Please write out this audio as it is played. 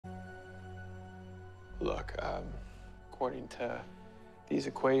Look, according to these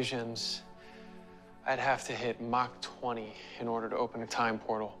equations, I'd have to hit Mach 20 in order to open a time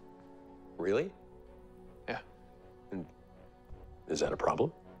portal. Really? Yeah. And is that a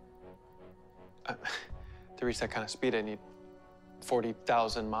problem? To reach that kind of speed, I need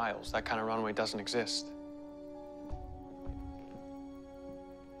 40,000 miles. That kind of runway doesn't exist.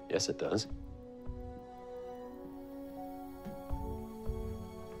 Yes, it does.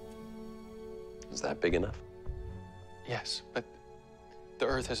 Is that big enough? Yes, but the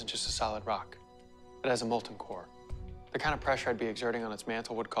Earth isn't just a solid rock. It has a molten core. The kind of pressure I'd be exerting on its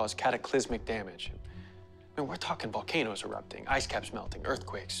mantle would cause cataclysmic damage. I mean, we're talking volcanoes erupting, ice caps melting,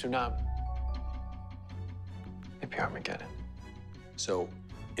 earthquakes, tsunami. Maybe Armageddon. So,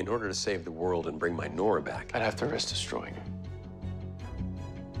 in order to save the world and bring my Nora back, I'd have to risk destroying her.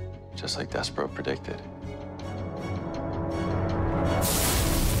 Just like Despero predicted.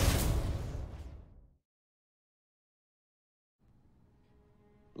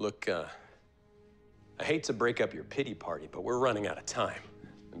 Look, I hate to break up your pity party, but we're running out of time.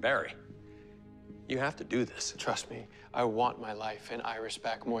 And Barry, you have to do this. Trust me, I want my life and Iris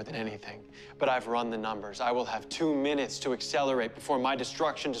back more than anything. But I've run the numbers. I will have 2 minutes to accelerate before my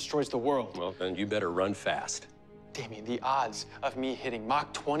destruction destroys the world. Well, then you better run fast. Damien, the odds of me hitting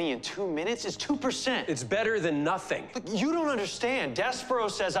Mach 20 in 2 minutes is 2%. It's better than nothing. Look, you don't understand. Despero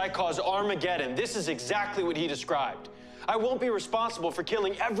says I caused Armageddon. This is exactly what he described. I won't be responsible for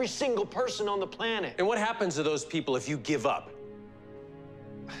killing every single person on the planet. And what happens to those people if you give up?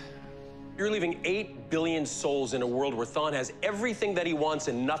 You're leaving 8 billion souls in a world where Thawne has everything that he wants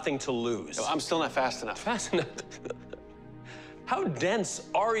and nothing to lose. No, I'm still not fast enough. Fast enough? How dense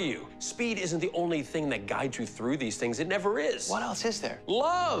are you? Speed isn't the only thing that guides you through these things. It never is. What else is there?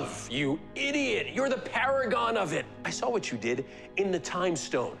 Love, you idiot. You're the paragon of it. I saw what you did in the Time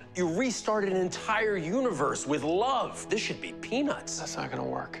Stone. You restarted an entire universe with love. This should be peanuts. That's not gonna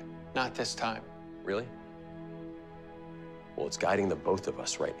work. Not this time. Really? Well, it's guiding the both of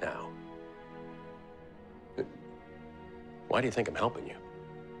us right now. Why do you think I'm helping you?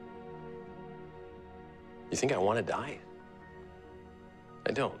 You think I want to die?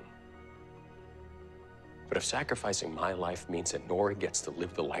 I don't. But if sacrificing my life means that Nora gets to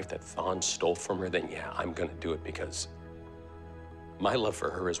live the life that Thawne stole from her, then yeah, I'm gonna do it because my love for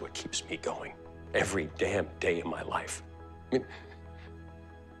her is what keeps me going every damn day of my life. I mean,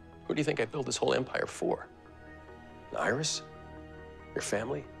 who do you think I built this whole empire for? Iris? Your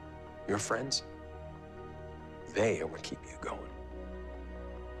family? Your friends? They are what keep you going.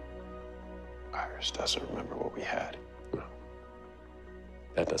 Iris doesn't remember what we had. No.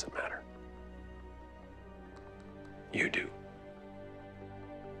 That doesn't matter. You do.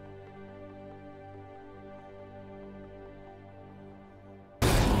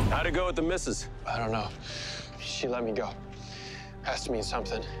 How'd it go with the missus? I don't know. She let me go. Has to mean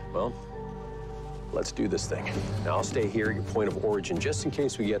something. Well, let's do this thing. Now, I'll stay here at your point of origin just in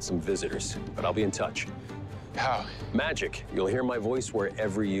case we get some visitors, but I'll be in touch. How? Magic. You'll hear my voice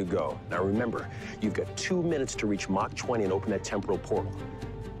wherever you go. Now remember, you've got 2 minutes to reach Mach 20 and open that temporal portal.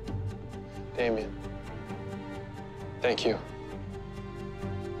 Damien. Thank you.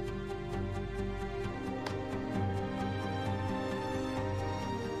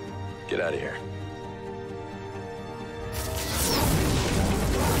 Get out of here.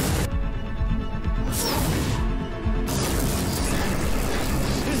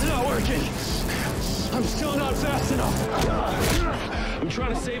 This is not working. I'm still not fast enough. I'm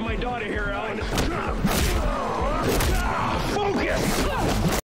trying to save my daughter here, Alan. Focus!